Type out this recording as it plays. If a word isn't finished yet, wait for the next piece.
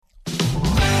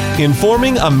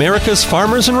informing America's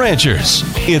farmers and ranchers.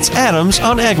 It's Adams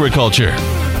on Agriculture,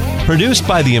 produced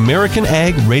by the American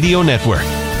Ag Radio Network.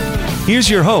 Here's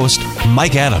your host,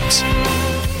 Mike Adams.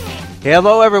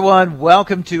 Hello, everyone.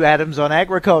 Welcome to Adams on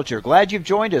Agriculture. Glad you've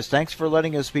joined us. Thanks for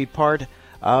letting us be part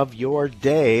of your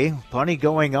day. Plenty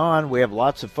going on. We have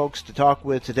lots of folks to talk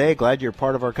with today. Glad you're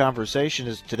part of our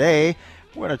conversation today.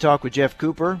 We're going to talk with Geoff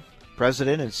Cooper,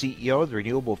 President and CEO of the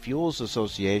Renewable Fuels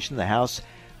Association. The House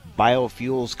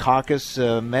Biofuels Caucus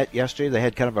met yesterday. They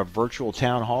had kind of a virtual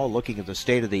town hall looking at the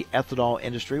state of the ethanol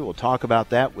industry. We'll talk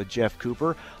about that with Geoff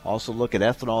Cooper. Also look at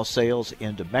ethanol sales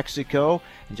into Mexico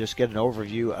and just get an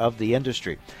overview of the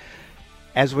industry.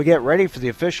 As we get ready for the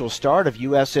official start of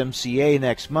USMCA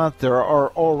next month, there are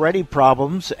already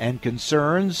problems and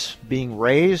concerns being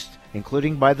raised,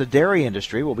 including by the dairy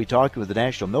industry. We'll be talking with the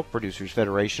National Milk Producers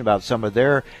Federation about some of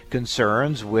their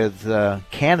concerns with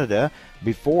Canada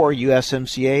before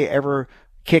USMCA ever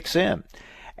kicks in.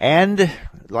 And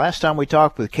last time we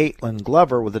talked with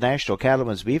Kaitlyn with the National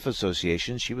Cattlemen's Beef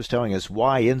Association, she was telling us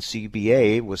why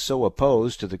NCBA was so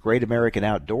opposed to the Great American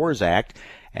Outdoors Act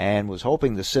and was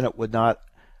hoping the Senate would not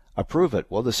approve it.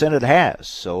 Well, the Senate has,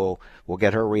 so we'll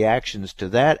get her reactions to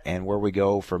that and where we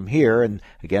go from here, and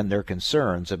again, their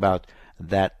concerns about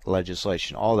that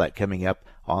legislation. All that coming up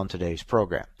on today's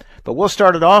program. But we'll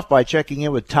start it off by checking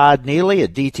in with Todd Neely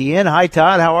at DTN. Hi,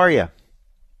 Todd. How are you?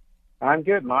 I'm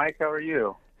good, Mike. How are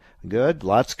you? Good.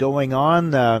 Lots going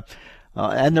on.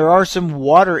 And there are some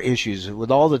water issues.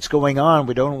 With all that's going on,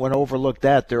 we don't want to overlook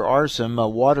that. There are some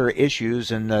water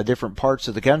issues in different parts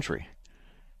of the country.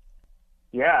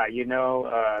 Yeah,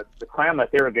 the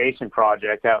Klamath Irrigation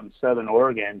Project out in southern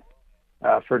Oregon,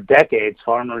 for decades,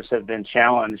 farmers have been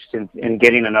challenged in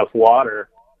getting enough water.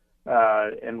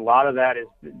 And a lot of that is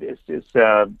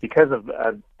because of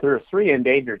there are 3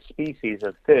 endangered species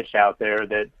of fish out there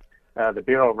that the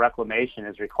Bureau of Reclamation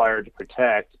is required to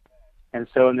protect. And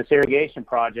so in this irrigation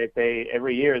project,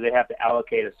 every year they have to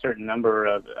allocate a certain number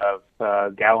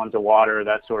of gallons of water,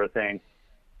 that sort of thing.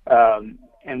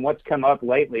 And what's come up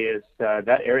lately is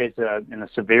that area is in a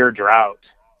severe drought.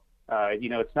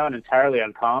 It's not entirely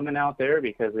uncommon out there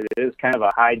because it is kind of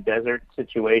a high desert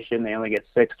situation. They only get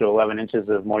 6 to 11 inches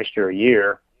of moisture a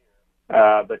year.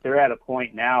 But they're at a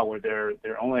point now where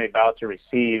they're only about to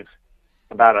receive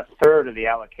about a third of the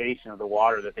allocation of the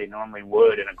water that they normally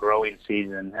would in a growing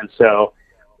season. And so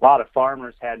a lot of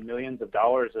farmers had millions of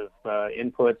dollars of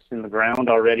inputs in the ground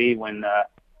already when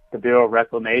the Bureau of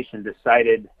Reclamation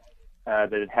decided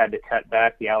that it had to cut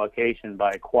back the allocation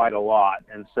by quite a lot.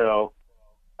 And so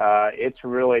it's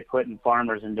really putting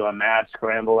farmers into a mad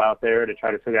scramble out there to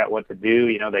try to figure out what to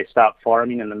do. They stopped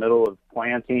farming in the middle of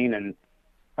planting, and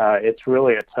it's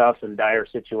really a tough and dire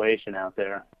situation out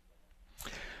there.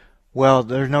 Well,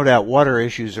 there's no doubt water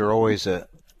issues are always an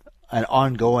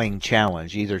ongoing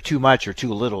challenge, either too much or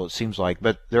too little, it seems like.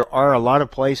 But there are a lot of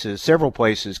places, several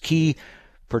places, key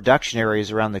production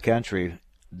areas around the country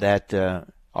that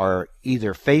are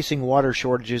either facing water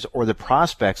shortages or the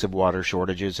prospects of water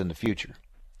shortages in the future.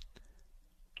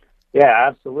 Yeah,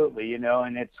 absolutely.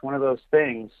 And it's one of those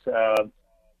things,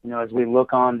 as we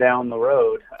look on down the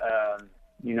road,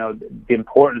 the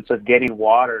importance of getting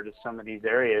water to some of these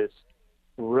areas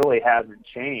really hasn't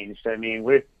changed. I mean,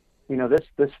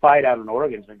 this fight out in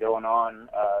Oregon's been going on,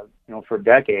 for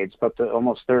decades, up to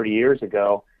almost 30 years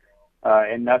ago,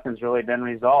 and nothing's really been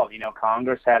resolved.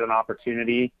 Congress had an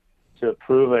opportunity to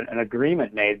approve an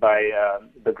agreement made by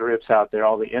the groups out there,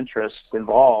 all the interests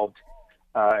involved,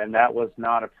 and that was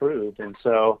not approved. And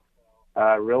so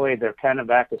really they're kind of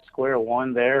back to square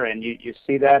one there, and you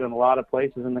see that in a lot of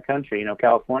places in the country.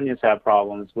 California's had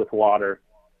problems with water.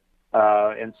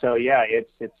 And so, yeah,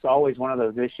 it's always one of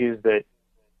those issues that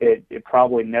it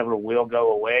probably never will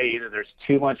go away. Either there's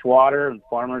too much water and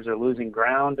farmers are losing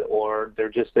ground, or there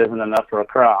just isn't enough for a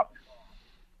crop.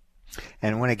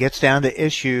 And when it gets down to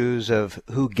issues of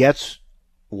who gets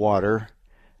water,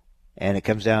 and it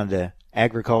comes down to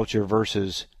agriculture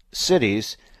versus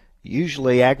cities,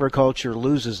 usually agriculture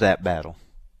loses that battle.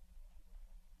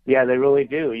 Yeah, they really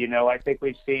do. I think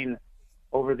we've seen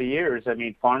over the years,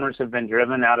 farmers have been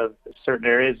driven out of certain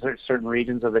areas, certain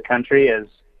regions of the country as,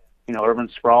 urban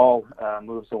sprawl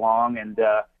moves along. And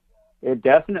it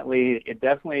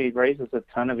definitely raises a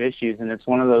ton of issues. And it's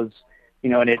one of those,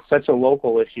 and it's such a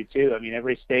local issue too.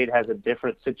 Every state has a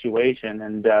different situation.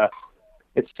 And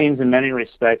it seems in many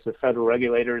respects the federal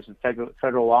regulators and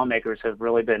federal lawmakers have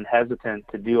really been hesitant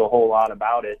to do a whole lot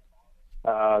about it.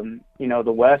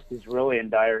 The West is really in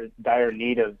dire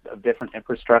need of different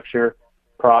infrastructure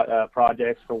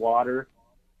projects for water.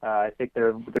 I think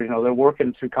they're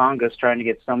working through Congress trying to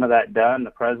get some of that done. The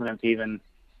president's even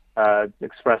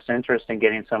expressed interest in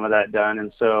getting some of that done.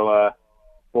 And so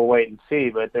we'll wait and see.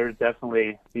 But there's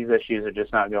definitely, these issues are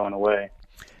just not going away.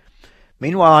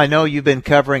 Meanwhile, I know you've been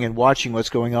covering and watching what's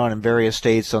going on in various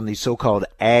states on these so-called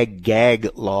ag-gag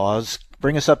laws.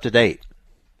 Bring us up to date.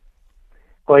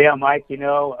 Well, yeah, Mike,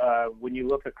 when you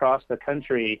look across the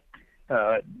country,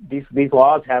 these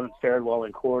laws haven't fared well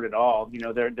in court at all.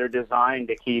 They're designed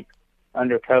to keep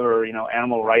undercover,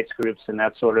 animal rights groups and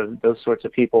those sorts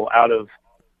of people out of,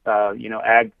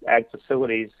 ag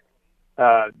facilities.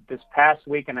 This past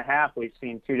week and a half, we've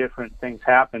seen two different things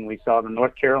happen. We saw the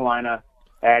North Carolina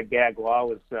ag-gag law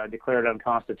was declared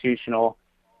unconstitutional.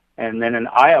 And then in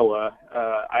Iowa,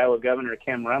 Governor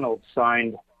Kim Reynolds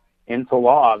signed into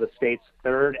law the state's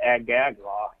third ag-gag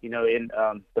law.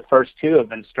 The first two have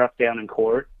been struck down in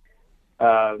court.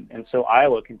 And so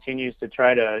Iowa continues to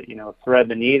try to, thread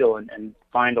the needle and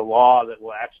find a law that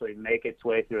will actually make its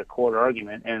way through a court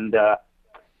argument. And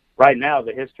right now,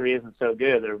 the history isn't so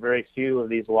good. There are very few of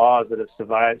these laws that have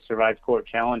survived court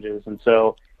challenges. And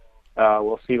so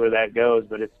we'll see where that goes,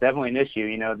 but it's definitely an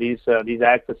issue. These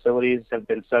ag facilities have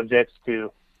been subjects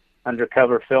to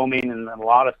undercover filming and a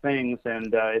lot of things,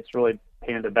 and it's really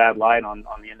painted a bad light on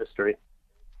the industry.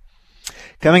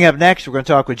 Coming up next, we're going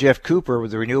to talk with Geoff Cooper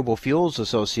with the Renewable Fuels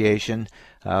Association,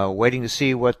 waiting to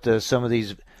see what some of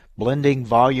these blending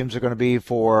volumes are going to be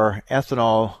for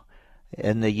ethanol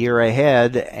in the year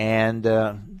ahead,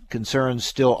 and concerns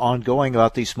still ongoing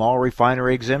about these small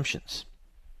refinery exemptions.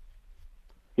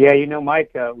 Yeah,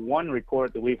 Mike, one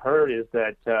report that we've heard is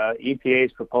that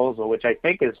EPA's proposal, which I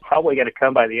think is probably going to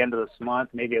come by the end of this month,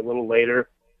 maybe a little later,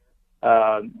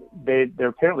 they're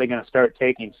apparently going to start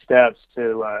taking steps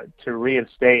to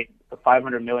reinstate the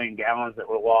 500 million gallons that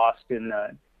were lost in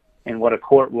what a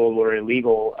court ruled were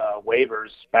illegal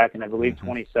waivers back in, I believe,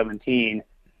 2017.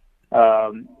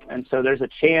 And so there's a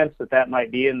chance that might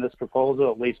be in this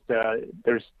proposal. At least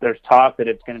there's talk that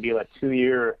it's going to be like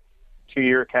two-year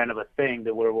kind of a thing,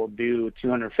 that where we'll do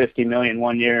 250 million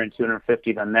one year and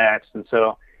 250 the next. And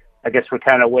so I guess we're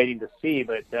kind of waiting to see,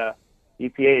 but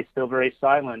EPA is still very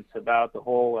silent about the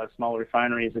whole small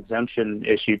refineries exemption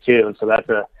issue too. And so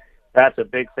that's a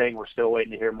big thing we're still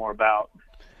waiting to hear more about.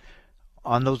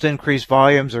 On those increased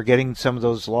volumes, or getting some of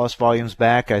those lost volumes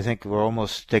back, I think we'll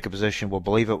almost take a position we'll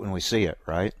believe it when we see it,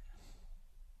 right?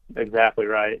 Exactly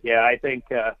right. Yeah, I think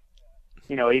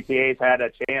EPA's had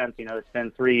a chance. It's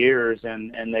been 3 years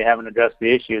and they haven't addressed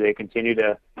the issue. They continue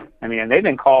to, and they've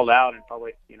been called out in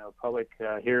public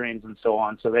hearings and so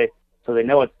on. So they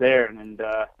know it's there. And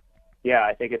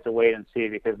I think it's a wait and see,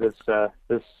 because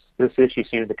this issue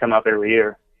seems to come up every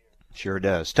year. Sure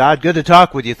does. Todd, good to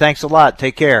talk with you. Thanks a lot.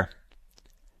 Take care.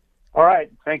 All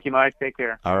right. Thank you, Mike. Take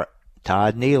care. All right.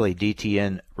 Todd Neely,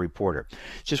 DTN reporter.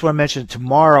 Just want to mention,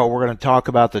 tomorrow we're going to talk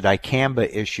about the dicamba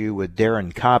issue with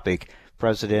Darren Kopic,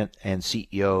 President and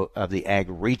CEO of the Ag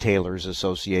Retailers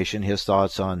Association. His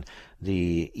thoughts on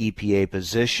the EPA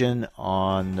position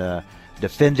on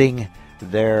defending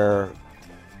their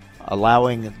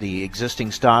allowing the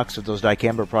existing stocks of those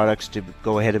dicamba products to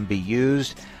go ahead and be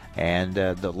used, and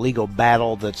the legal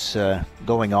battle that's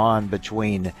going on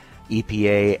between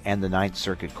EPA and the Ninth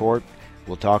Circuit Court.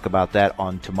 We'll talk about that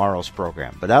on tomorrow's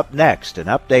program. But up next, an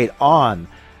update on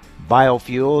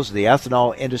biofuels, the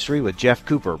ethanol industry, with Geoff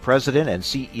Cooper, President and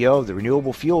CEO of the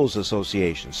Renewable Fuels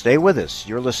Association. Stay with us.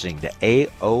 You're listening to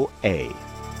AOA.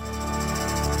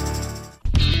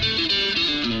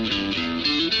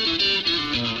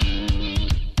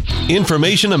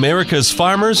 Information America's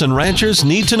farmers and ranchers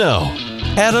need to know.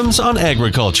 Adams on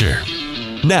Agriculture.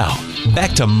 Now,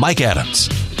 back to Mike Adams.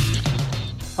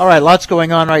 All right, lots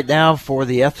going on right now for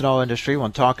the ethanol industry.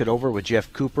 We'll talk it over with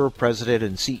Geoff Cooper, President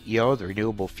and CEO of the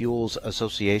Renewable Fuels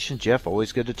Association. Geoff,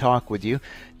 always good to talk with you.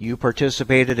 You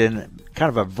participated in kind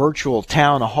of a virtual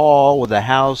town hall with the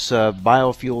House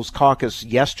Biofuels Caucus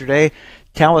yesterday.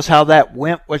 Tell us how that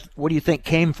went. What do you think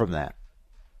came from that?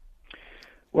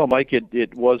 Well, Mike,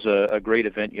 it was a great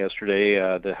event yesterday.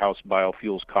 The House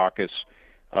Biofuels Caucus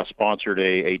sponsored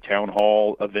a town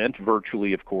hall event,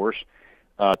 virtually, of course,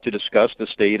 to discuss the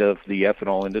state of the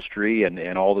ethanol industry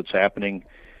and all that's happening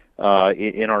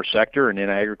in our sector and in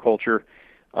agriculture.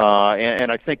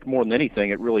 And I think more than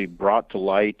anything, it really brought to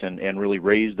light and really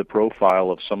raised the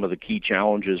profile of some of the key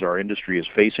challenges our industry is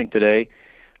facing today.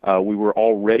 We were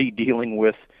already dealing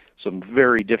with some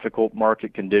very difficult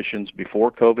market conditions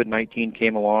before COVID-19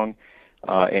 came along.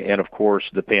 And of course,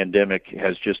 the pandemic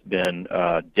has just been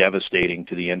devastating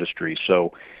to the industry.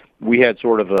 So we had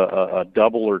sort of a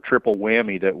double or triple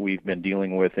whammy that we've been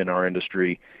dealing with in our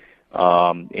industry.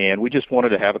 And we just wanted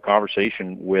to have a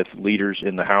conversation with leaders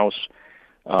in the House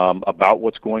about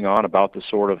what's going on, about the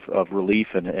sort of relief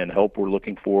and help we're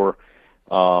looking for.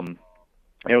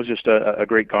 It was just a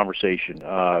great conversation.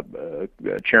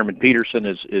 Chairman Peterson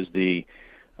is the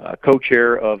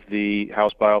co-chair of the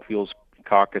House Biofuels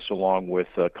Caucus, along with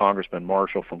Congressman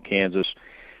Marshall from Kansas.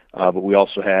 But we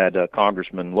also had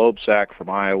Congressman Loebsack from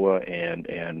Iowa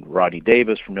and Rodney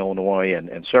Davis from Illinois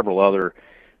and several other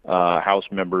House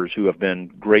members who have been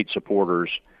great supporters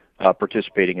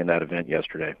participating in that event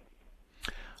yesterday.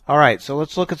 All right, so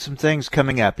let's look at some things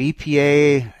coming up.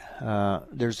 EPA,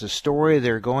 there's a story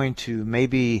they're going to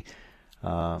maybe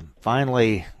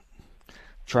finally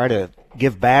try to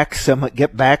get back some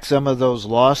of those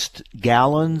lost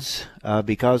gallons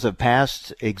because of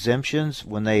past exemptions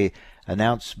when they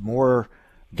announce more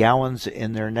gallons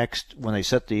in their next, when they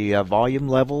set the volume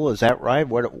level. Is that right?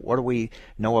 What do we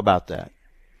know about that?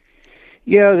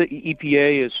 Yeah, the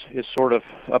EPA is sort of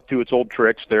up to its old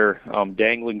tricks. They're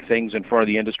dangling things in front of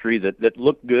the industry that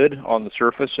look good on the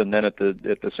surface, and then at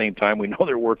the same time, we know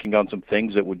they're working on some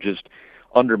things that would just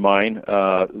undermine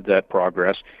that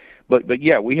progress. But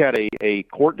yeah, we had a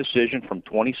court decision from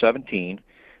 2017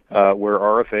 where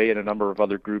RFA and a number of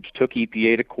other groups took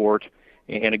EPA to court,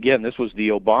 and again, this was the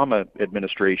Obama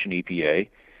administration EPA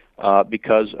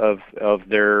because of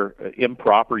their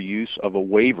improper use of a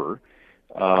waiver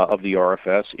of the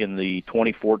RFS in the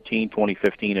 2014,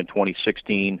 2015, and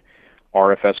 2016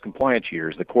 RFS compliance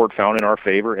years. The court found in our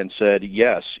favor and said,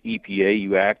 yes, EPA,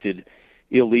 you acted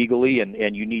illegally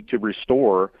and you need to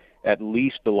restore at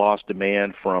least the lost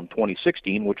demand from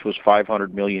 2016, which was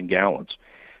 500 million gallons.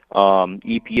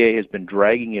 EPA has been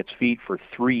dragging its feet for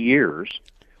 3 years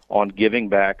on giving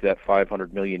back that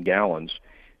 500 million gallons,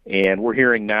 and we're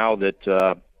hearing now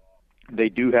that they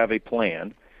do have a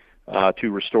plan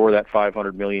to restore that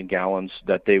 500 million gallons,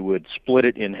 that they would split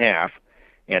it in half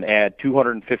and add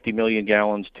 250 million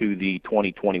gallons to the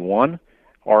 2021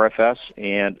 RFS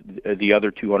and the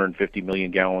other 250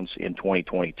 million gallons in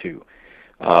 2022.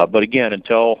 But again,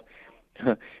 until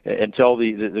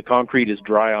the concrete is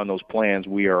dry on those plans,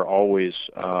 we are always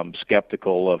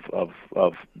skeptical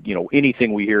of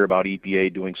anything we hear about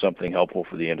EPA doing something helpful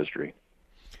for the industry.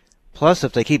 Plus,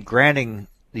 if they keep granting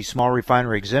these small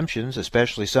refinery exemptions,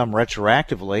 especially some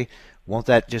retroactively, won't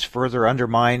that just further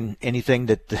undermine anything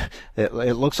that it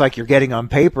looks like you're getting on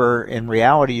paper? In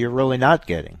reality, you're really not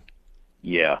getting.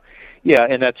 Yeah,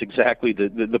 and that's exactly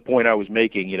the point I was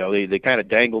making. They kind of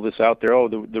dangle this out there. Oh,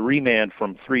 the remand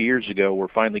from 3 years ago, we're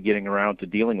finally getting around to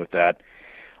dealing with that.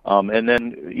 And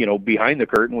then, behind the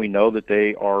curtain, we know that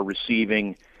they are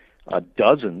receiving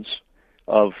dozens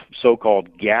of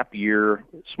so-called gap year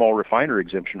small refinery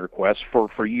exemption requests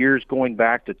for years going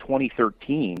back to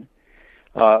 2013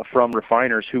 from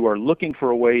refiners who are looking for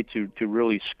a way to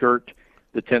really skirt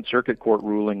the 10th Circuit Court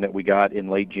ruling that we got in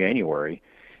late January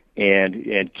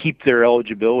and keep their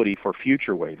eligibility for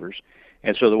future waivers.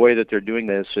 And so the way that they're doing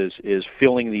this is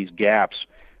filling these gaps,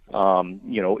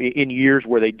 in years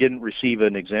where they didn't receive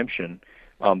an exemption.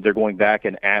 They're going back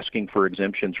and asking for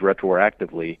exemptions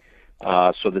retroactively,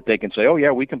 so that they can say, oh,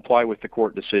 yeah, we comply with the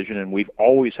court decision, and we've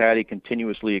always had a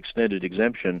continuously extended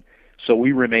exemption, so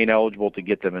we remain eligible to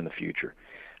get them in the future.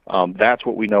 That's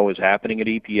what we know is happening at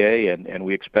EPA, and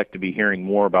we expect to be hearing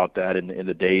more about that in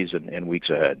the days and weeks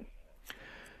ahead.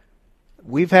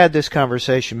 We've had this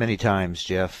conversation many times,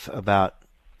 Geoff, about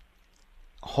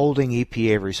holding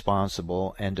EPA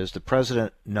responsible, and does the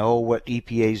president know what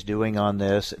EPA is doing on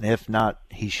this, and if not,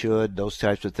 he should, those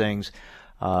types of things.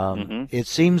 It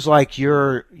seems like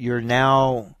you're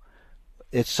now,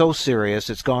 it's so serious,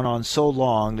 it's gone on so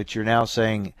long that you're now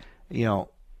saying,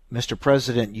 Mr.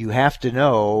 President, you have to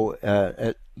know,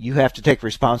 you have to take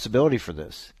responsibility for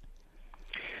this.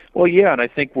 Well, yeah, and I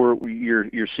think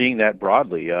you're seeing that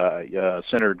broadly.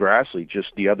 Senator Grassley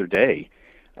just the other day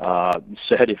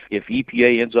said if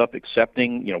EPA ends up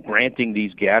accepting, granting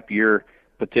these gap year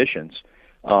petitions,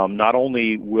 not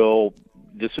only will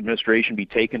this administration be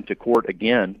taken to court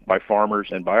again by farmers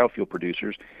and biofuel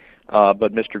producers,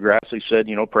 but Mr. Grassley said,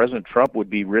 President Trump would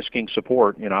be risking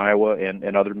support in Iowa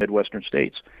and other Midwestern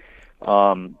states.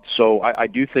 So I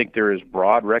do think there is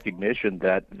broad recognition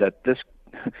that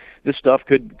this stuff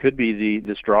could be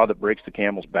the straw that breaks the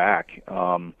camel's back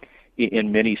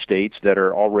in many states that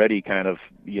are already kind of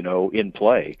in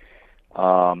play.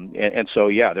 And so,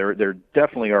 yeah, there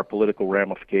definitely are political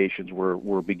ramifications.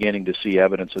 We're beginning to see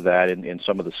evidence of that in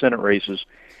some of the Senate races.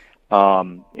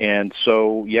 And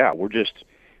so, yeah, we're just,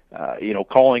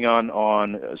 calling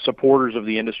on supporters of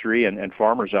the industry and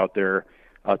farmers out there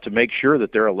to make sure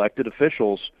that their elected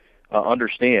officials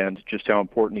understand just how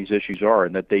important these issues are,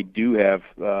 and that they do have,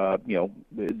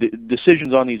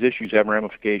 decisions on these issues have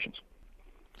ramifications.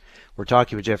 We're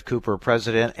talking with Geoff Cooper,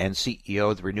 President and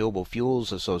CEO of the Renewable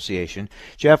Fuels Association.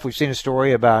 Geoff, we've seen a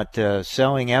story about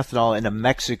selling ethanol into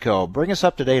Mexico. Bring us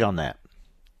up to date on that.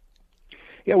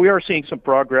 Yeah, we are seeing some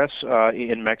progress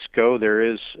in Mexico. There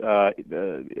is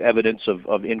evidence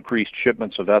of increased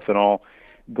shipments of ethanol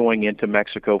going into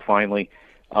Mexico finally.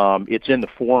 It's in the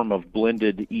form of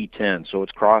blended E10, so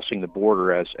it's crossing the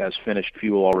border as finished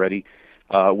fuel already,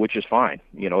 which is fine.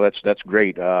 That's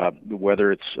great.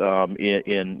 Whether it's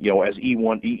in as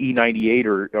E98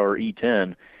 or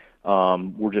E10,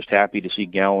 we're just happy to see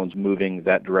gallons moving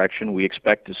that direction. We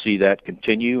expect to see that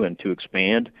continue and to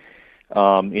expand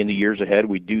in the years ahead.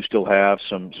 We do still have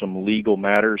some legal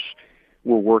matters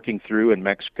we're working through in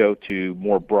Mexico to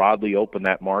more broadly open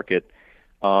that market.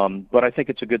 But I think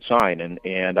it's a good sign,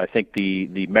 and I think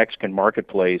the Mexican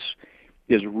marketplace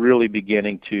is really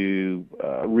beginning to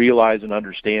realize and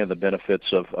understand the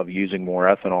benefits of using more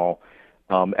ethanol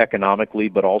economically,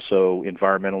 but also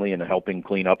environmentally, and helping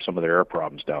clean up some of their air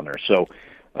problems down there. So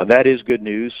that is good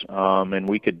news, and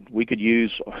we could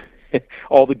use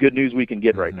all the good news we can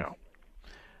get right now.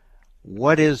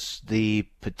 What is the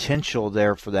potential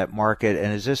there for that market,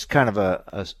 and is this kind of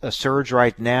a surge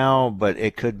right now, but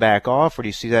it could back off, or do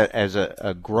you see that as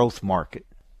a growth market?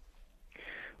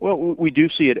 Well, we do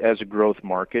see it as a growth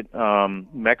market.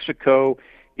 Mexico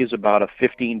is about a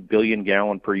 15 billion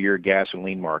gallon per year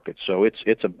gasoline market, so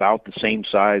it's about the same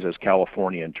size as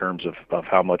California in terms of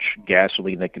how much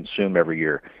gasoline they consume every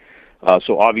year.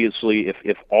 So obviously,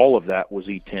 if all of that was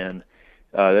E10,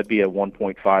 that'd be a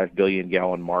 1.5 billion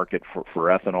gallon market for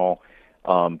ethanol.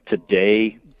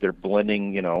 Today, they're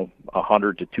blending,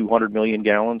 100 to 200 million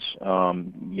gallons,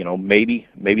 maybe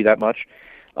that much.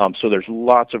 So there's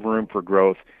lots of room for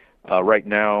growth. Right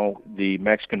now, the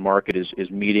Mexican market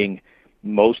is meeting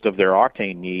most of their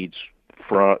octane needs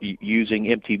using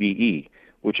MTBE,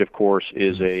 which of course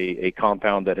is a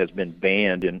compound that has been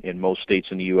banned in most states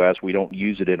in the U.S. We don't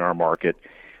use it in our market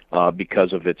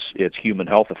because of its human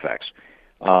health effects.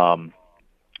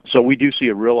 So we do see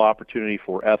a real opportunity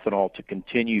for ethanol to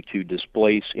continue to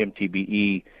displace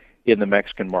MTBE in the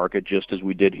Mexican market, just as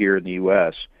we did here in the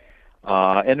U.S.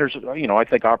 And there's, I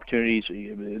think opportunities.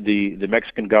 The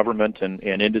Mexican government and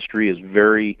industry is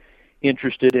very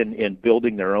interested in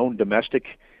building their own domestic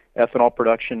ethanol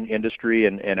production industry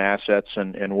and assets,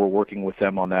 and we're working with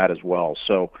them on that as well.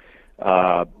 So,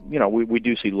 we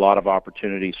do see a lot of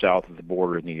opportunity south of the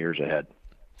border in the years ahead.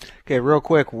 Okay, real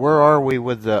quick, where are we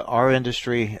with our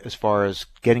industry as far as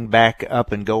getting back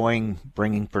up and going,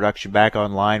 bringing production back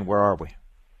online? Where are we?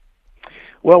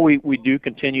 Well, we do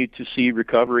continue to see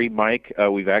recovery, Mike.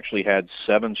 We've actually had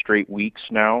 7 straight weeks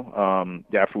now,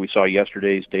 after we saw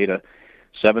yesterday's data,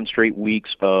 7 straight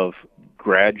weeks of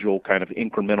gradual kind of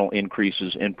incremental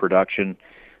increases in production.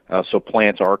 So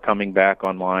plants are coming back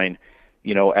online.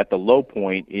 At the low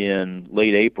point in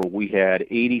late April, we had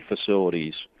 80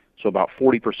 facilities. So about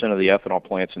 40% of the ethanol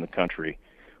plants in the country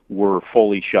were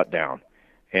fully shut down.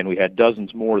 And we had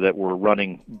dozens more that were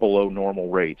running below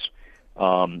normal rates.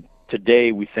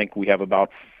 Today, we think we have about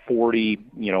 40,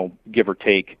 give or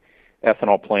take,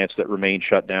 ethanol plants that remain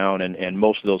shut down. And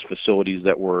most of those facilities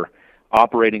that were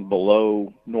operating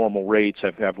below normal rates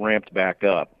have ramped back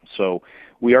up. So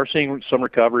we are seeing some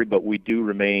recovery, but we do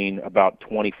remain about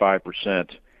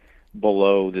 25%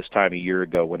 below this time a year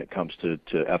ago when it comes to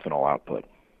ethanol output.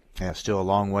 Yeah, still a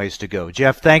long ways to go.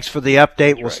 Geoff, thanks for the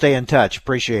update. We'll stay in touch.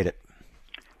 Appreciate it.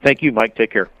 Thank you, Mike.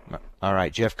 Take care. All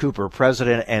right, Geoff Cooper,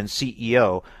 President and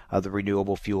CEO of the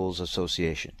Renewable Fuels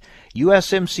Association.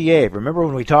 USMCA, remember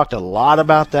when we talked a lot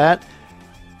about that?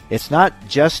 It's not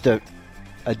just a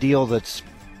deal that's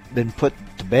been put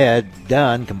to bed,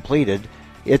 done, completed.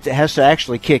 It has to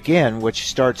actually kick in, which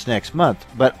starts next month.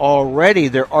 But already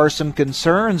there are some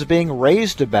concerns being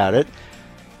raised about it.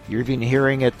 You're even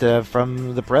hearing it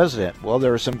from the president. Well,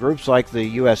 there are some groups like the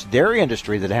U.S. dairy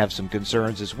industry that have some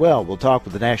concerns as well. We'll talk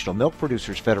with the National Milk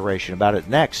Producers Federation about it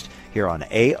next here on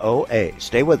AOA.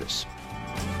 Stay with us.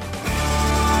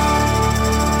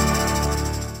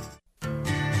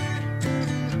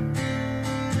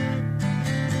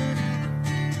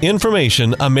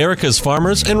 Information America's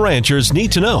farmers and ranchers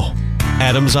need to know.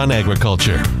 Adams on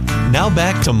Agriculture. Now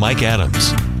back to Mike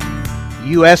Adams.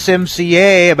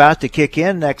 USMCA about to kick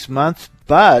in next month,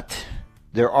 but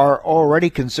there are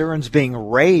already concerns being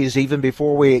raised even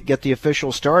before we get the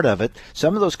official start of it.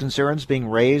 Some of those concerns being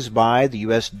raised by the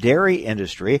U.S. dairy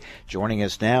industry. Joining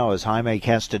us now is Jaime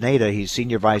Castaneda. He's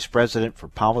Senior Vice President for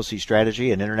Policy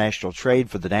Strategy and International Trade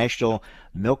for the National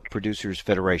Milk Producers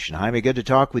Federation. Jaime, good to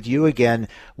talk with you again.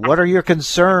 What are your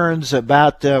concerns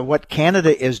about what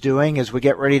Canada is doing as we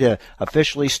get ready to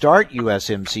officially start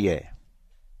USMCA?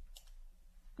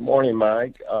 Morning,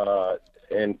 Mike.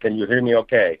 And can you hear me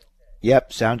okay?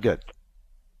 Yep, sound good.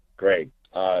 Great.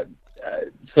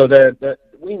 So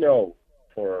we know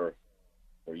for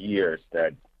years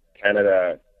that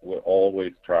Canada will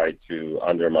always try to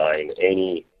undermine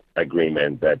any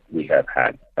agreement that we have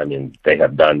had. I mean, they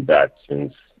have done that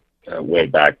since way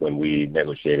back when we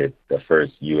negotiated the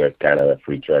first U.S.-Canada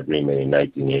Free Trade Agreement in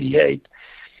 1988.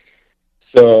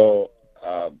 So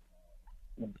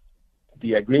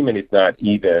the agreement is not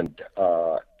even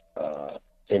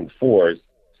enforced,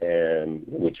 and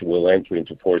which will enter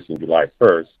into force in July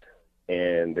 1st.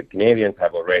 And the Canadians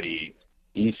have already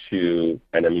issued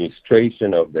an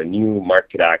administration of the new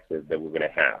market access that we're going to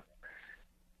have.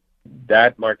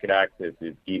 That market access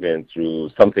is given through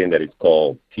something that is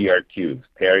called TRQs,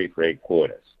 tariff rate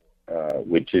quotas,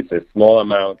 which is a small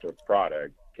amount of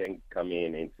product can come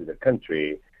into the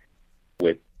country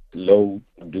with low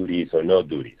duties or no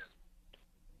duties.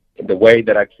 The way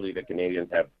that actually the Canadians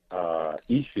have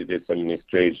issued this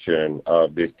administration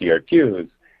of these TRQs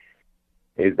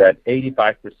is that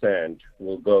 85%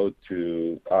 will go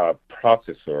to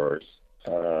processors,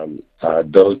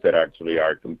 those that actually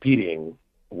are competing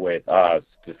with us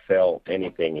to sell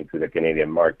anything into the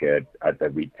Canadian market at the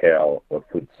retail or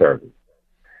food service.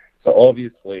 So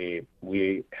obviously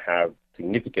we have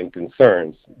significant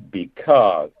concerns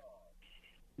because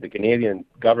the Canadian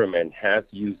government has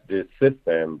used this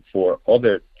system for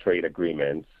other trade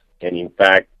agreements, and in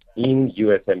fact, in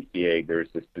USMCA, there's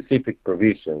a specific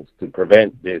provisions to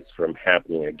prevent this from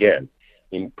happening again.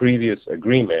 In previous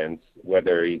agreements,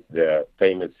 whether it's the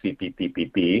famous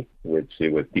CPTPP, which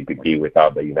it was TPP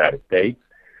without the United States,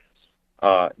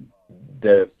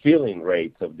 the filling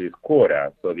rates of this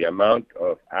quota, so the amount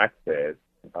of access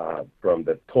from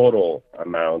the total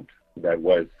amount that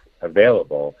was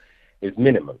available, is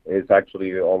minimum. It's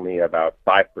actually only about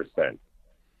 5%.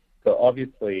 So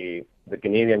obviously, the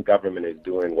Canadian government is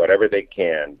doing whatever they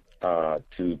can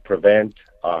to prevent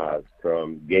us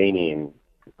from gaining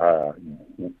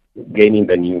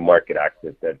the new market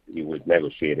access that it was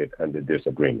negotiated under this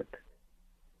agreement.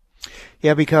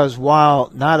 Yeah, because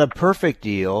while not a perfect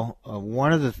deal,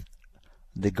 one of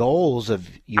the goals of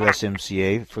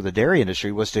USMCA for the dairy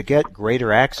industry was to get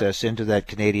greater access into that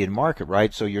Canadian market,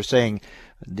 right? So you're saying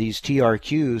these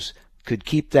TRQs could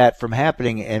keep that from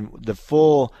happening, and the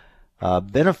full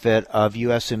benefit of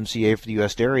USMCA for the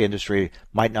U.S. dairy industry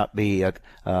might not be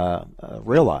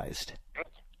realized.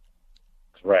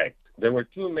 Right. There were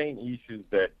two main issues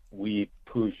that we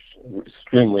pushed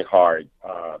extremely hard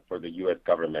for the U.S.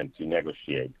 government to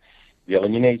negotiate. The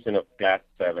elimination of Class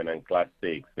 7 and Class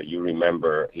 6, that you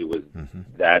remember, it was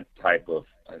that type of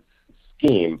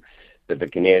scheme that the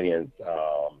Canadians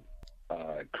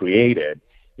created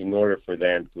in order for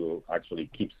them to actually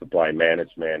keep supply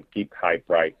management, keep high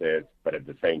prices, but at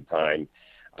the same time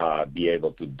be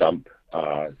able to dump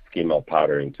skim milk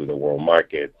powder into the world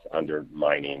markets,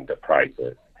 undermining the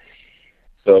prices.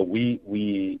 So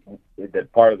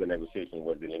that part of the negotiation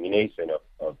was the elimination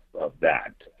of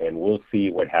that, and we'll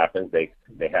see what happens. They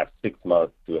have 6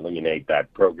 months to eliminate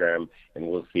that program, and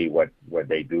we'll see what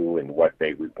they do and what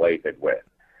they replace it with.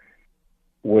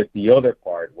 With the other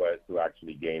part was to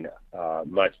actually gain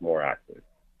much more access.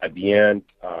 At the end,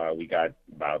 we got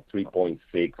about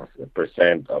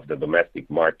 3.6% of the domestic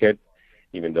market.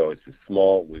 Even though it's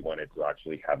small, we wanted to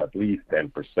actually have at least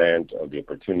 10% of the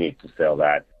opportunity to sell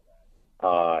that.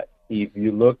 If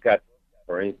you look at,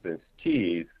 for instance,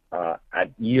 cheese,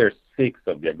 at year 6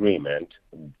 of the agreement,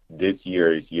 this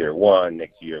year is year 1,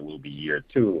 next year will be year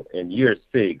 2. In year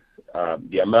 6,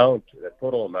 the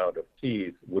total amount of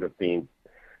cheese would have been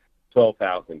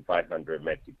 12,500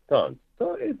 metric tons.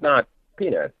 So it's not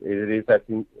peanuts. It is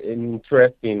an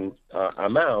interesting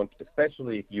amount,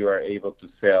 especially if you are able to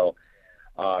sell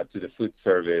to the food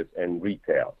service and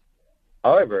retail.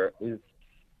 However,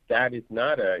 that is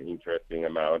not an interesting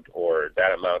amount, or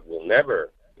that amount will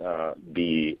never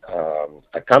be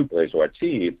accomplished or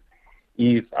achieved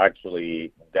if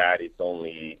actually that is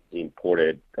only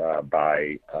imported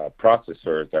by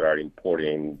processors that are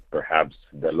importing perhaps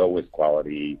the lowest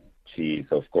quality cheese.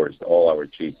 Of course, all our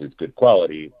cheese is good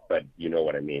quality, but you know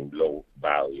what I mean, low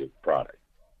value product.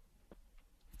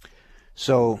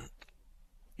 So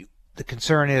the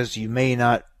concern is you may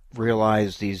not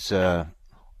realize these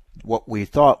what we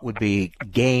thought would be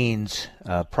gains,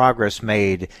 progress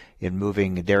made in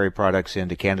moving dairy products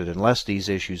into Canada unless these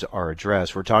issues are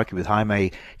addressed. We're talking with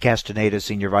Jaime Castaneda,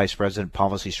 Senior Vice President,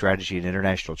 Policy Strategy and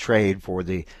International Trade for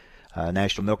the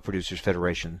National Milk Producers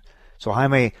Federation. So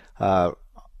Jaime,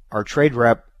 our trade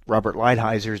rep, Robert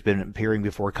Lighthizer, has been appearing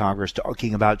before Congress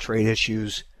talking about trade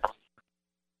issues.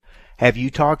 Have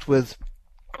you talked with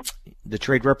the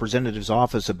trade representative's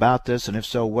office about this, and if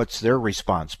so, what's their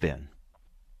response been?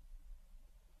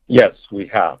 Yes, we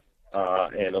have.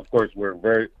 And of course,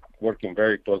 we're working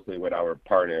very closely with our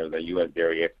partner, the U.S.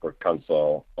 Dairy Export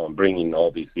Council, on bringing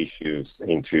all these issues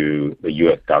into the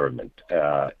U.S. government.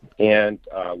 And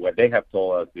what they have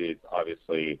told us is,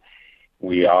 obviously,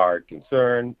 we are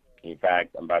concerned. In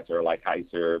fact, Ambassador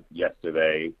Lighthizer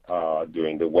yesterday,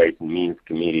 during the Ways and Means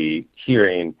Committee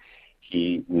hearing,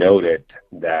 he noted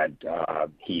that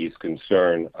he is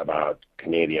concerned about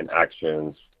Canadian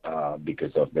actions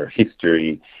because of their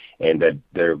history, and that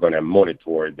they're going to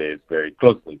monitor this very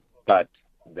closely. But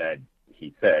that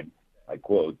he said, I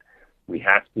quote, "We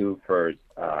have to first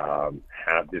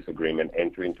have this agreement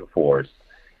enter into force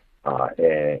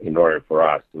in order for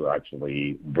us to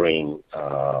actually bring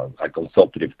a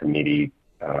consultative committee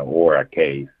or a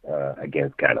case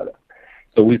against Canada."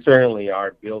 So we certainly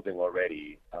are building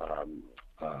already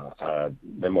a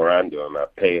memorandum, a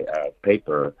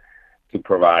paper to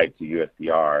provide to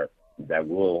USTR that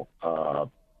will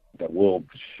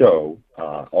show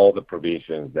all the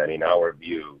provisions that, in our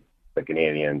view, the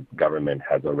Canadian government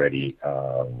has already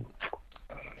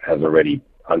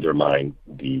undermined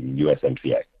the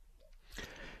USMCA.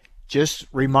 Just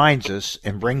reminds us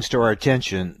and brings to our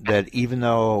attention that even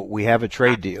though we have a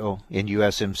trade deal in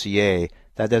USMCA,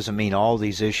 that doesn't mean all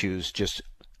these issues just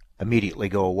immediately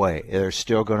go away. There's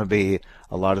still going to be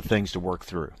a lot of things to work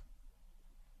through.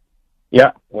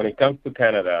 Yeah, when it comes to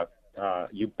Canada,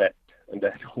 you bet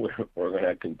that we're going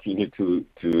to continue to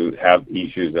have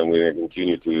issues, and we're going to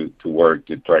continue to work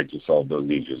to try to solve those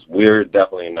issues. We're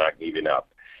definitely not giving up.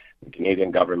 The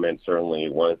Canadian government certainly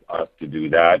wants us to do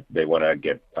that. They want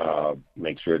to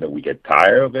make sure that we get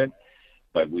tired of it,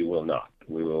 but we will not.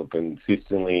 We will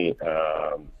consistently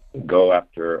go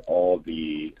after all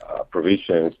the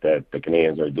provisions that the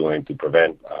Canadians are doing to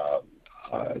prevent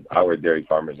our dairy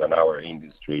farmers and our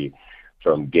industry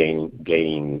from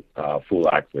gaining full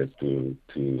access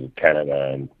to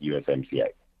Canada and USMCA.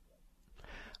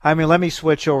 I mean, let me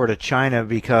switch over to China,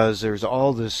 because there's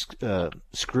all this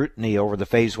scrutiny over the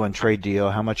Phase 1 trade deal.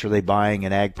 How much are they buying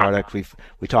in ag products?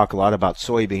 We talk a lot about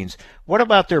soybeans. What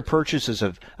about their purchases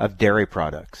of dairy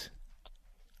products?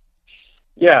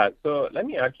 Yeah, so let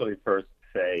me actually first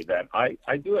say that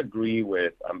I do agree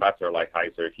with Ambassador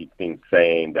Lighthizer. He's been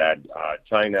saying that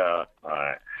China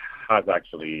has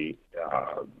actually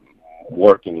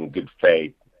working in good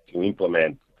faith to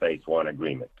implement Phase 1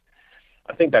 agreement.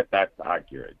 I think that that's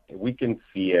accurate. We can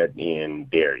see it in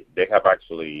dairy. They have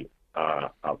actually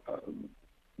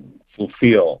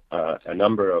fulfilled a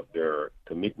number of their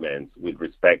commitments with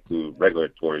respect to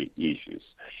regulatory issues,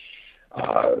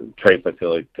 trade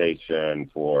facilitation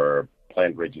for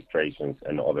plant registrations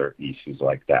and other issues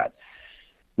like that.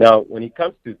 Now, when it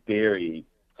comes to dairy,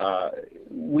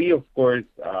 we, of course,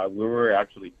 we were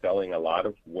actually selling a lot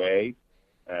of whey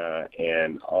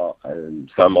and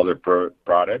some other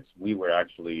products. We were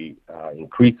actually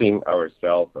increasing our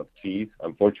sales of cheese.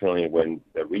 Unfortunately, when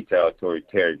the retaliatory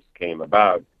tariffs came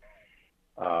about,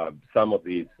 some of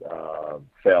these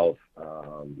sales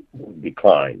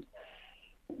declined.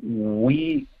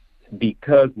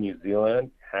 Because New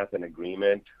Zealand has an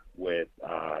agreement with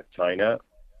China,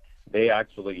 they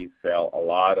actually sell a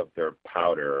lot of their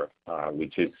powder,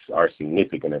 which are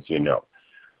significant, as you know.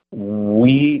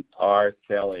 We are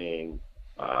selling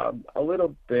a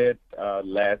little bit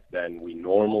less than we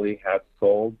normally have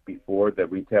sold before the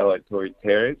retaliatory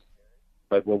tariffs,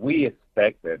 but what we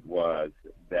expected was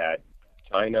that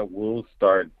China will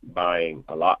start buying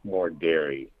a lot more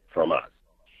dairy from us.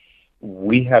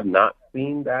 We have not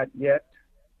seen that yet,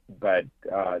 but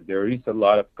there is a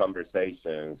lot of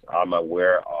conversations I'm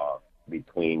aware of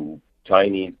between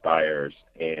Chinese buyers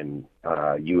and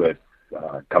U.S.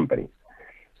 companies.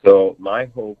 So my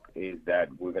hope is that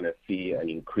we're going to see an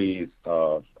increase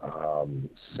of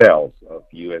sales of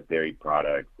U.S. dairy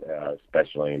products,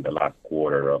 especially in the last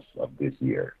quarter of this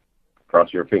year.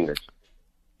 Cross your fingers.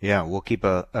 Yeah, we'll keep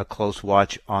a close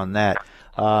watch on that.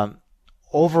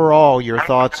 Overall, your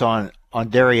thoughts on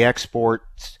dairy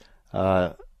exports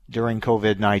during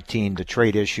COVID-19, the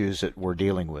trade issues that we're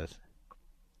dealing with?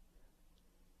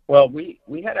 Well, we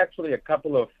had actually a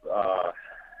couple of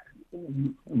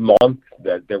months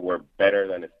that were better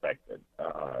than expected,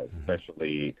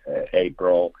 especially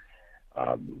April.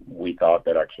 We thought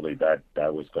that actually that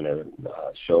was going to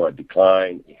show a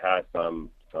decline. It had some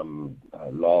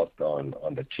loss on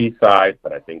the cheese side,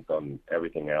 but I think on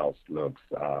everything else looks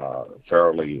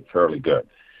fairly good.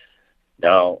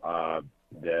 Now,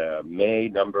 the May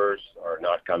numbers are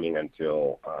not coming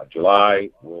until July.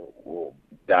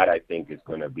 That, I think, is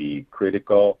going to be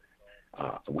critical.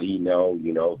 We know,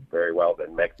 very well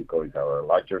that Mexico is our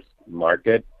largest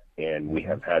market, and we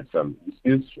have had some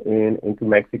issues into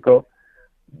Mexico.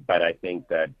 But I think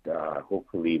that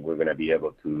hopefully we're going to be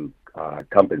able to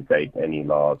compensate any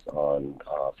loss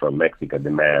from Mexico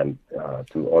demand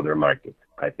to other markets.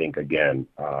 I think, again,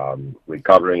 full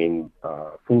recovery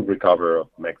of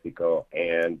Mexico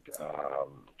and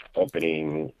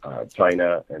opening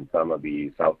China and some of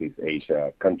the Southeast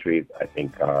Asia countries, I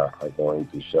think are going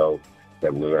to show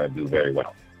that we're going to do very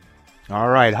well. All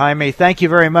right, Jaime, thank you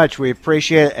very much. We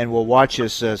appreciate it, and we'll watch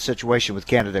this situation with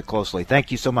Canada closely.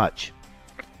 Thank you so much.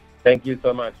 Thank you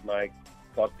so much, Mike.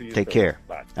 Talk to you Take soon. care.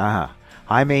 Bye.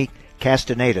 Jaime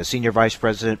Castaneda, Senior Vice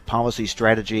President, Policy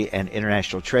Strategy and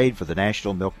International Trade for the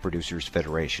National Milk Producers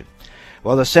Federation.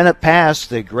 Well, the Senate passed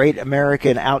the Great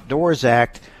American Outdoors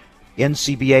Act.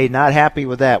 NCBA not happy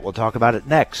with that. We'll talk about it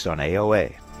next on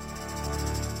AOA.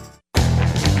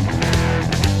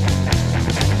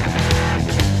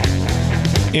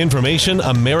 Information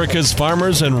America's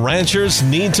farmers and ranchers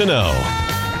need to know.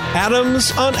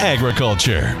 Adams on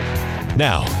Agriculture.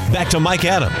 Now, back to Mike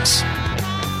Adams.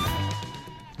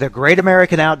 The Great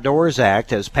American Outdoors Act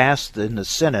has passed in the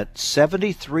Senate.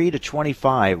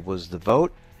 73-25 was the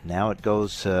vote. Now it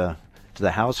goes to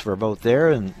the House for a vote there,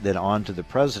 and then on to the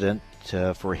President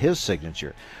for his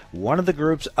signature. One of the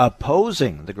groups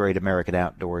opposing the Great American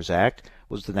Outdoors Act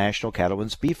was the National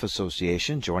Cattlemen's Beef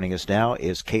Association. Joining us now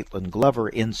is Kaitlyn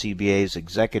Glover, NCBA's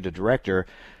Executive Director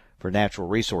for Natural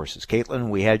Resources. Kaitlyn,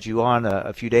 we had you on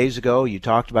a few days ago. You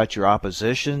talked about your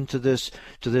opposition to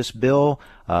this bill,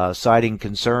 citing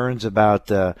concerns about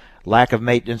lack of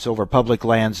maintenance over public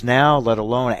lands now, let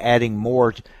alone adding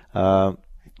more,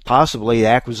 possibly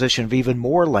acquisition of even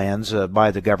more lands by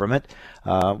the government.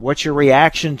 What's your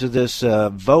reaction to this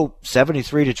vote,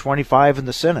 73-25 in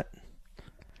the Senate?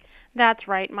 That's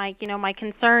right, Mike. My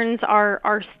concerns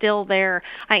are still there.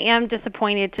 I am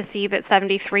disappointed to see that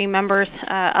 73 members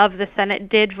of the Senate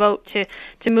did vote to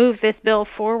move this bill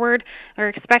forward. We're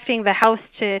expecting the House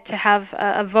to have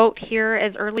a vote here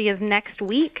as early as next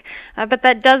week, but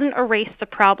that doesn't erase the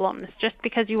problems. Just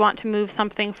because you want to move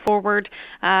something forward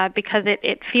because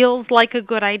it feels like a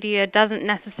good idea doesn't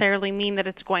necessarily mean that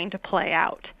it's going to play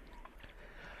out.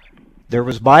 There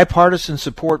was bipartisan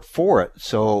support for it,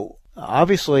 so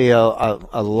obviously, a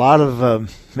lot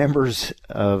of members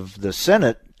of the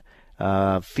Senate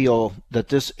feel that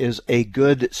this is a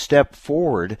good step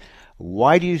forward.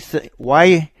 Why is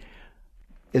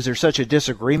there such a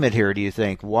disagreement here, do you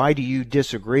think? Why do you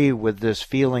disagree with this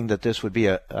feeling that this would be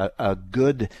a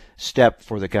good step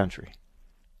for the country?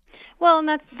 Well, and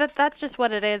that's just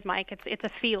what it is, Mike. It's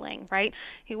a feeling, right?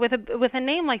 With a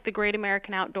name like the Great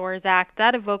American Outdoors Act,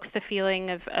 that evokes the feeling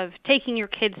of taking your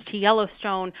kids to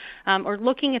Yellowstone or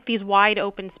looking at these wide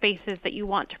open spaces that you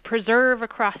want to preserve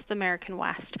across the American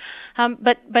West.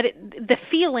 But the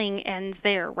feeling ends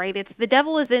there, right? It's the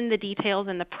devil is in the details,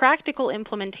 and the practical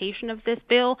implementation of this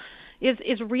bill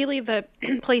is really the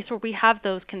place where we have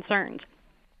those concerns.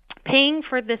 Paying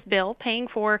for this bill, paying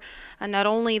for not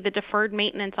only the deferred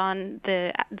maintenance on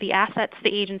the assets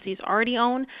the agencies already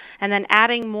own, and then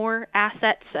adding more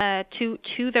assets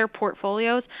to their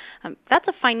portfolios, that's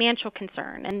a financial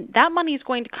concern. And that money is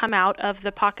going to come out of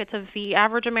the pockets of the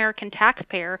average American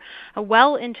taxpayer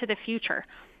well into the future.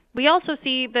 We also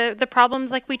see the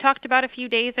problems like we talked about a few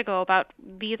days ago about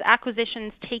these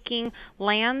acquisitions taking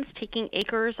lands, taking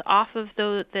acres off of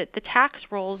the tax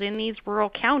rolls in these rural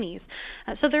counties.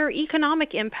 So there are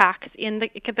economic impacts in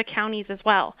the counties as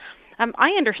well.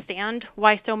 I understand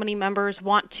why so many members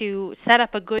want to set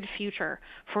up a good future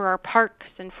for our parks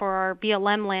and for our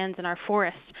BLM lands and our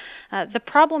forests. The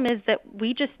problem is that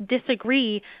we just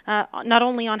disagree not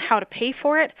only on how to pay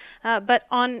for it, but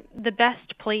on the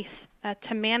best place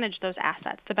to manage those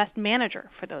assets, the best manager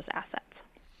for those assets.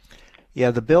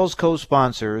 Yeah, the bill's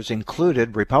co-sponsors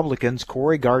included Republicans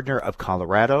Cory Gardner of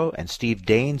Colorado and Steve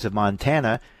Daines of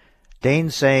Montana.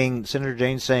 Senator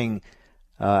Daines saying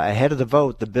ahead of the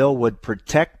vote, the bill would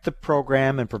protect the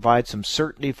program and provide some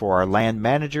certainty for our land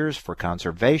managers, for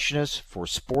conservationists, for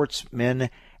sportsmen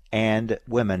and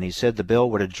women. He said the bill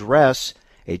would address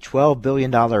a $12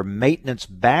 billion maintenance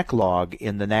backlog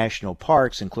in the national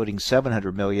parks, including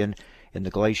 $700 million in the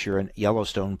Glacier and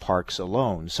Yellowstone parks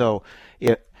alone. So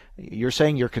you're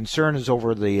saying your concern is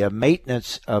over the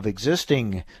maintenance of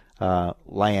existing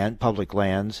public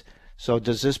lands. So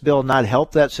does this bill not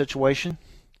help that situation?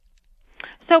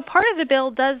 So part of the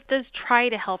bill does try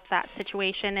to help that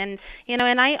situation, and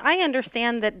I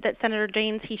understand that Senator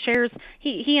Daines,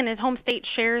 he and his home state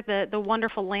share the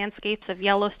wonderful landscapes of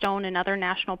Yellowstone and other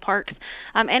national parks,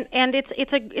 and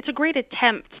it's a great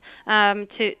attempt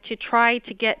to try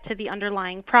to get to the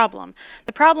underlying problem.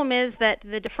 The problem is that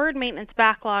the deferred maintenance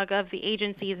backlog of the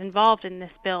agencies involved in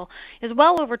this bill is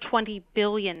well over $20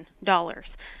 billion,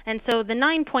 and so the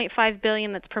 $9.5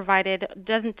 billion that's provided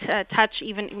doesn't touch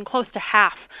even close to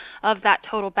half of that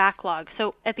total backlog.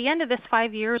 So at the end of this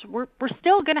 5 years, we're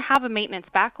still going to have a maintenance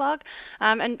backlog,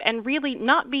 and really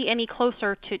not be any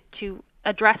closer to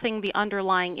addressing the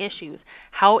underlying issues,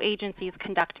 how agencies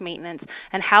conduct maintenance,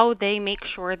 and how they make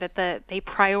sure that they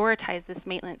prioritize this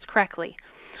maintenance correctly.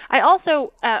 I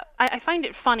also I find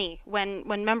it funny when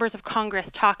members of Congress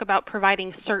talk about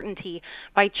providing certainty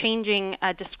by changing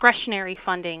discretionary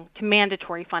funding to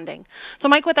mandatory funding. So,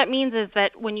 Mike, what that means is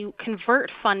that when you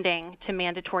convert funding to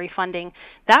mandatory funding,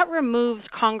 that removes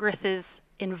Congress's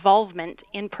involvement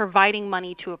in providing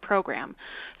money to a program.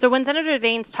 So when Senator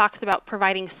Daines talks about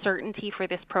providing certainty for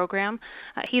this program,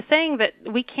 he's saying that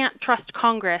we can't trust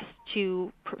Congress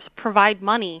to provide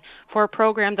money for a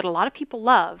program that a lot of people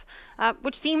love,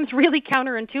 which seems really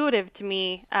counterintuitive to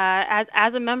me as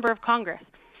a member of Congress.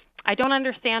 I don't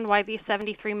understand why these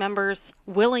 73 members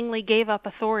willingly gave up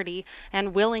authority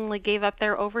and willingly gave up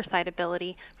their oversight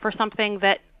ability for something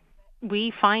that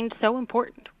we find so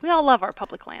important. We all love our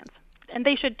public lands, and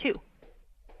they should too.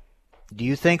 Do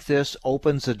you think this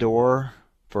opens the door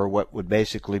for what would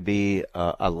basically be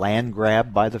a land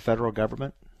grab by the federal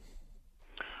government?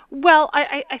 Well,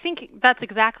 I think that's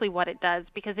exactly what it does,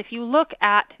 because if you look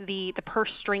at the purse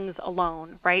strings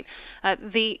alone, right,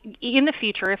 in the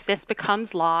future, if this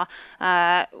becomes law,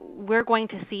 we're going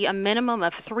to see a minimum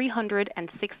of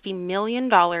 $360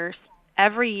 million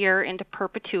every year into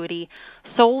perpetuity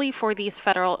solely for these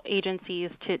federal agencies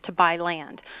to buy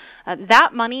land.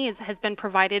 That money has been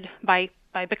provided by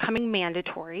becoming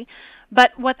mandatory,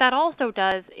 but what that also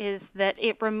does is that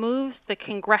it removes the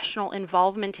congressional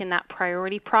involvement in that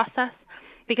priority process,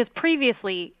 because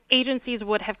previously agencies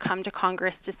would have come to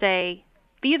Congress to say,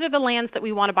 these are the lands that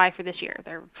we want to buy for this year.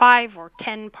 There are 5 or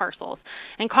 10 parcels,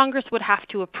 and Congress would have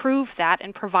to approve that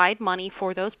and provide money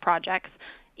for those projects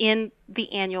in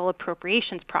the annual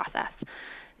appropriations process.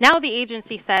 Now the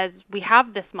agency says, we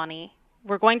have this money,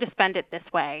 we're going to spend it this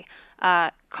way.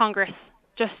 Congress,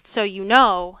 just so you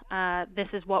know, this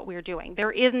is what we're doing.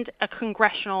 There isn't a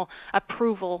congressional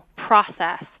approval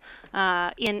process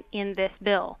in this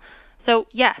bill. So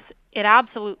yes, it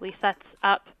absolutely sets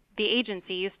up the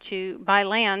agencies to buy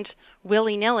land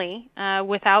willy-nilly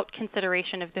without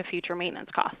consideration of the future maintenance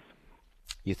costs.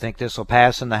 You think this will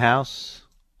pass in the House?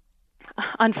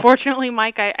 Unfortunately,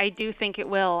 Mike, I do think it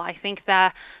will. I think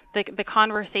that the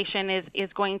conversation is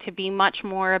going to be much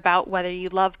more about whether you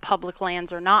love public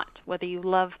lands or not, whether you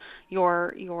love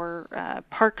your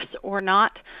parks or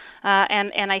not,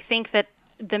 and I think that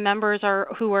the members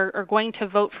who are going to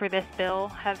vote for this bill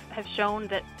have shown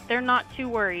that they're not too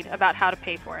worried about how to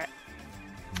pay for it.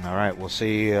 All right, we'll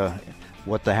see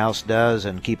what the House does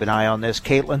and keep an eye on this.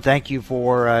 Kaitlyn, thank you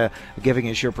for giving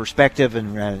us your perspective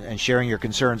and sharing your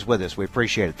concerns with us. We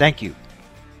appreciate it. Thank you.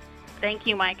 Thank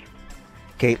you, Mike.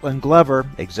 Kaitlyn Glover,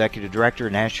 Executive Director,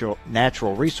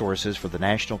 Natural Resources for the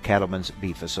National Cattlemen's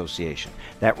Beef Association.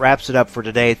 That wraps it up for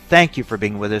today. Thank you for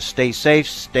being with us. Stay safe,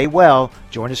 stay well.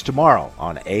 Join us tomorrow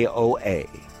on AOA.